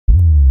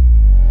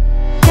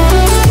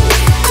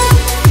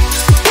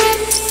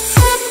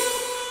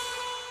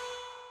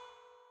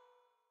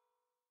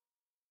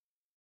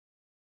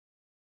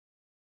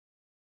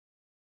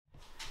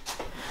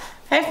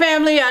Hey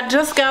family, I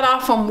just got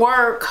off from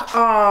work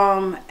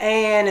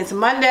and it's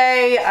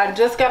Monday. I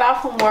just got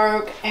off from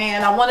work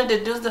and I wanted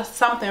to do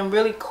something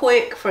really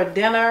quick for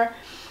dinner.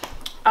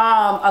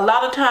 A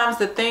lot of times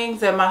the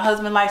things that my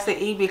husband likes to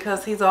eat,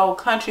 because he's an old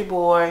country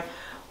boy,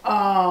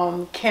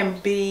 can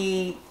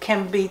be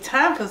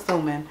time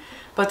consuming.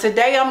 But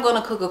today I'm going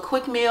to cook a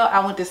quick meal.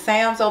 I went to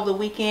Sam's over the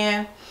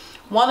weekend.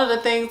 One of the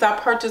things I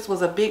purchased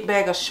was a big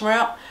bag of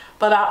shrimp.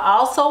 But I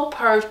also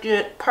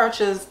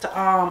purchased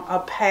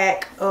a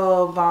pack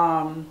of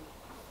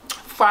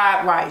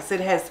fried rice. It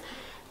has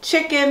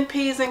chicken,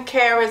 peas and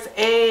carrots,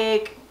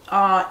 egg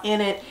in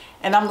it.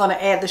 And I'm going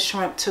to add the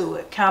shrimp to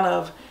it. Kind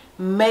of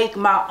make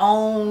my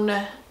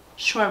own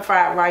shrimp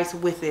fried rice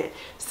with it.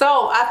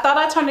 So I thought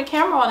I'd turn the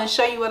camera on and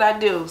show you what I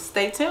do.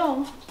 Stay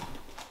tuned.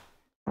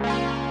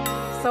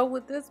 So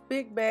with this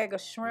big bag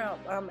of shrimp,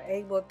 I'm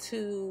able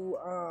to...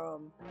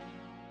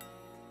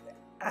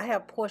 I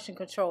have portion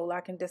control. I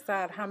can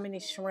decide how many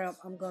shrimp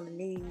I'm going to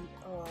need.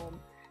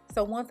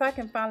 So once I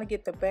can finally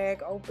get the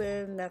bag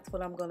open, that's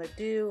what I'm going to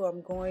do.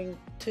 I'm going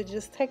to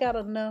just take out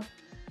enough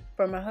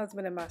for my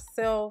husband and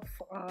myself,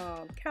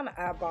 kind of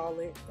eyeball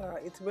it.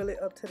 It's really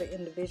up to the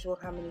individual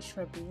how many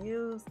shrimp you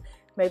use.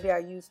 Maybe I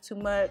use too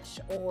much,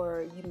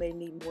 or you may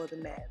need more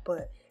than that.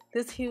 But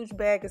this huge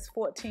bag is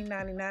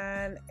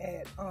 $14.99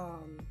 at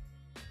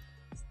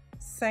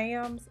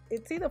Sam's.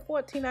 It's either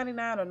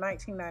 $14.99 or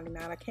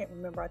 $19.99. I can't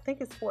remember. I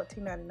think it's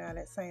 $14.99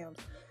 at Sam's.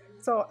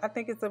 So I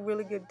think it's a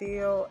really good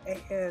deal,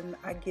 and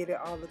I get it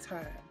all the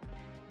time.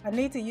 I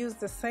need to use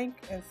the sink,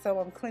 and so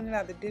I'm cleaning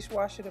out the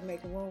dishwasher to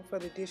make room for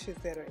the dishes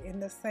that are in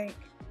the sink.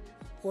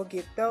 We'll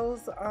get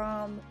those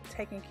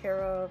taken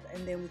care of,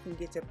 and then we can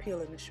get to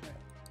peeling the shrimp.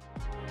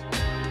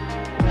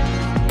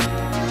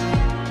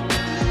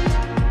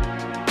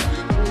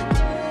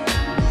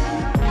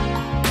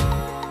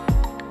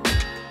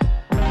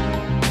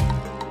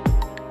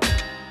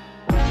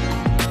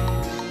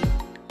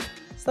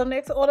 So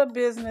next order of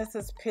business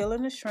is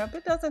peeling the shrimp.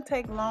 It doesn't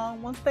take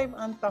long. Once they've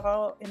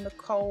unthawed in the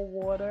cold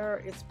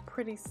water, it's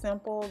pretty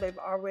simple. They've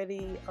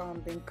already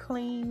been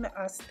cleaned.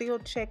 I still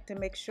check to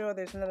make sure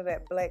there's none of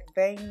that black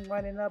vein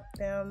running up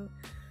them.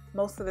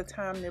 Most of the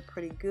time they're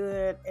pretty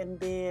good. And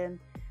then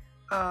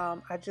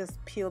I just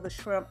peel the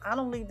shrimp. I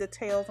don't leave the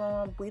tails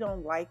on. We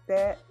don't like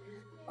that.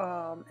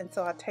 And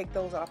so I take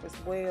those off as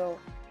well.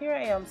 Here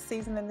I am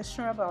seasoning the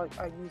shrimp.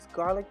 I use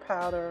garlic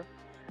powder.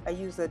 I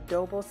use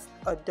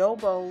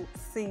adobo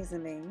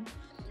seasoning.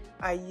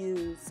 I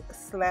use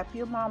Slap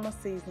Your Mama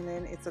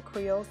seasoning. It's a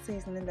Creole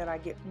seasoning that I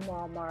get from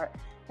Walmart.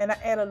 And I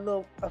add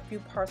a few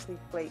parsley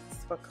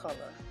flakes for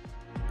color.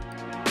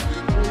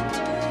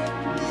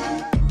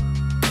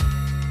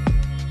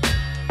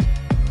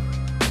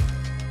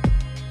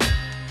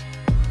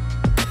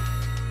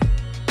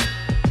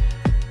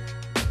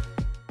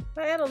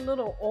 I add a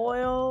little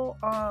oil,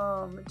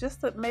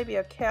 just maybe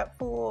a cap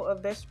full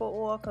of vegetable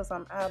oil, because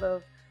I'm out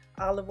of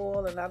olive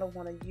oil and I don't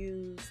want to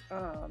use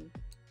a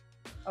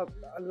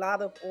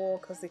lot of oil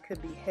because it could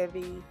be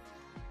heavy.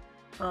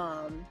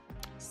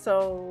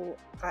 So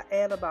I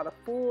add about a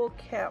full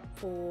cap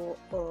full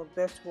of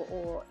vegetable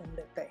oil and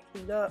let that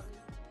heat up.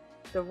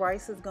 The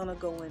rice is going to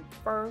go in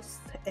first,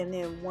 and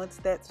then once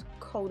that's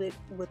coated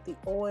with the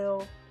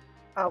oil,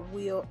 I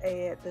will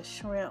add the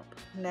shrimp.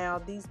 Now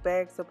these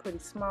bags are pretty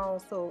small,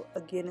 so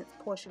again, it's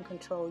portion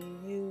control. You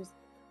use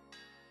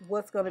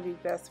what's going to be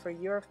best for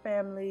your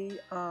family.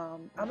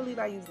 I believe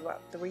I use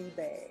about 3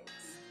 bags.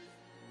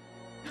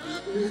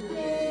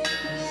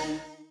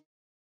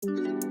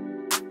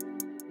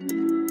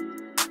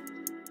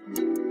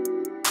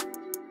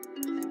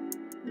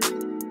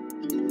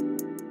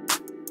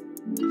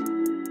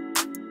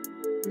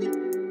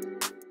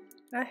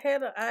 I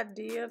had an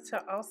idea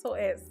to also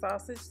add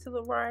sausage to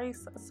the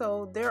rice.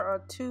 So there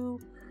are 2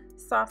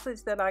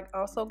 sausage that I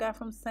also got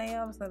from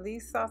Sam's. Now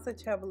these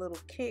sausage have a little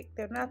kick.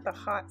 They're not the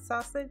hot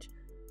sausage,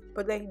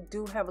 but they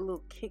do have a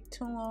little kick to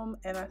them,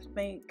 and I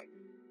think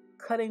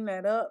cutting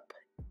that up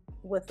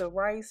with the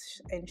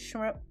rice and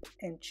shrimp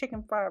and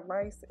chicken fried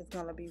rice is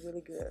going to be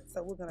really good.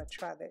 So we're going to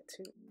try that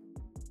too.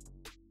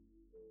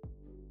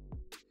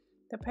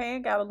 The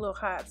pan got a little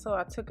hot, so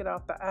I took it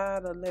off the eye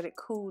to let it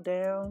cool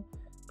down.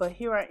 But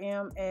here I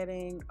am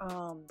adding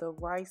the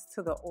rice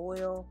to the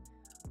oil.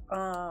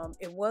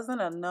 It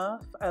wasn't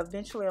enough.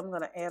 Eventually I'm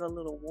going to add a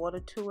little water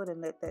to it and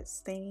let that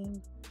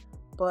steam,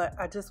 but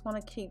I just want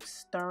to keep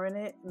stirring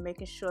it,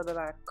 making sure that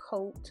I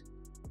coat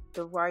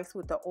the rice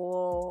with the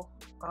oil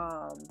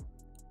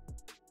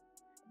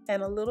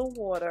and a little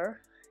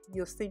water.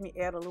 You'll see me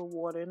add a little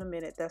water in a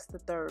minute. That's the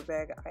 3rd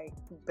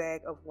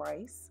bag of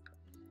rice.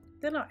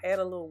 Then I'll add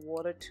a little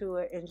water to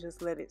it and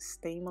just let it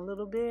steam a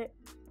little bit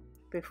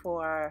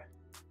before I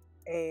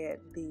add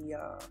the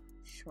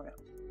shrimp.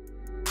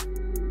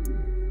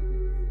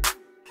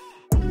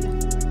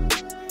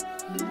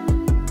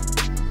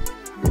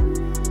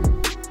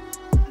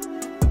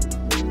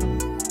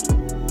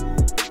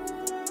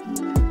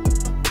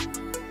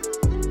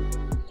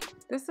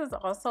 This is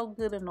also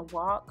good in the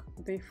wok.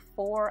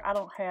 Before, I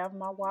don't have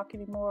my wok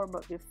anymore,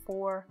 but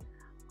before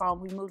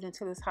we moved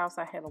into this house,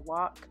 I had a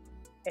wok,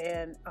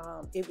 and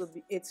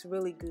it's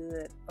really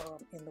good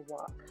in the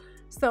wok.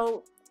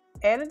 So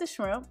added the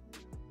shrimp.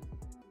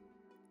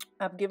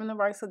 I've given the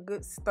rice a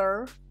good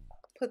stir.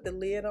 Put the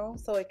lid on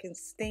so it can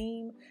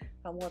steam.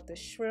 I want the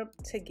shrimp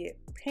to get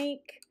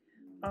pink.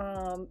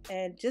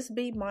 And just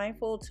be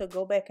mindful to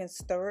go back and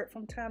stir it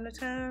from time to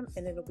time,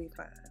 and it'll be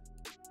fine.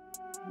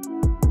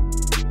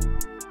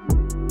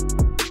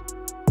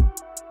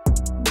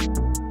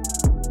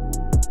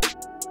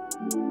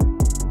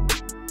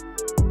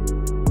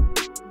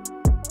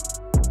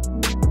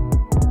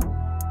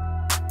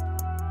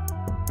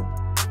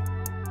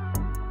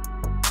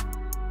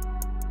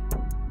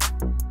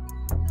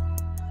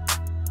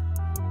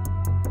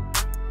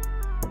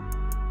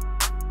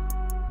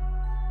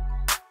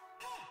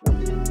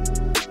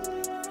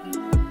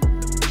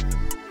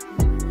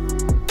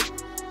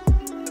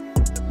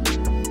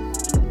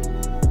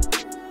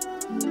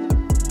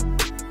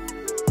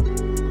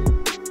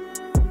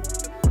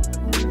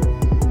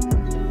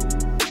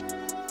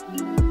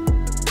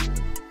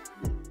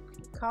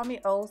 Call me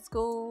old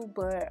school,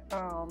 but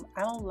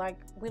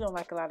we don't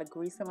like a lot of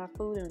grease in our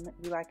food, and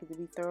we like it to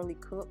be thoroughly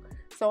cooked.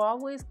 So I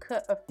always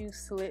cut a few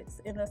slits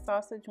in the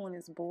sausage when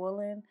it's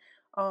boiling.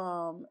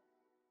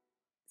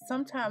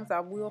 Sometimes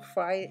I will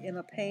fry it in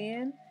a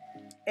pan,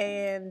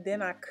 and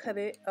then I cut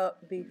it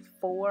up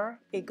before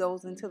it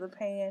goes into the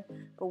pan.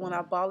 But when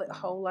I ball it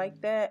whole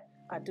like that,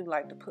 I do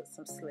like to put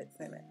some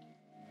slits in it.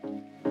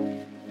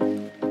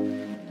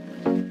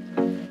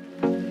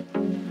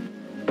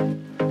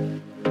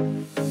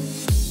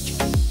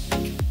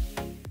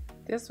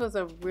 This was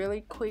a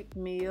really quick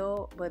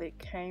meal, but it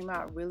came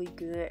out really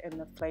good and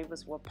the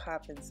flavors were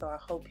popping, so I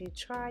hope you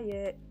try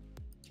it.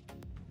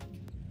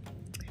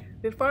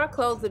 Before I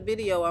close the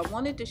video, I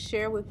wanted to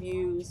share with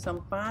you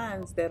some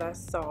finds that I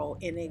saw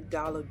in a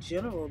Dollar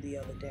General the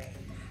other day.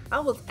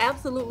 I was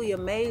absolutely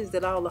amazed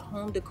at all the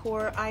home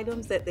decor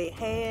items that they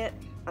had.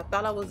 I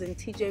thought I was in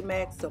TJ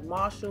Maxx or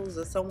Marshalls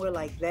or somewhere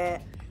like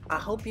that. I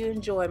hope you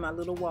enjoy my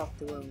little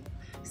walkthrough.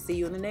 See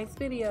you in the next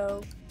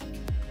video.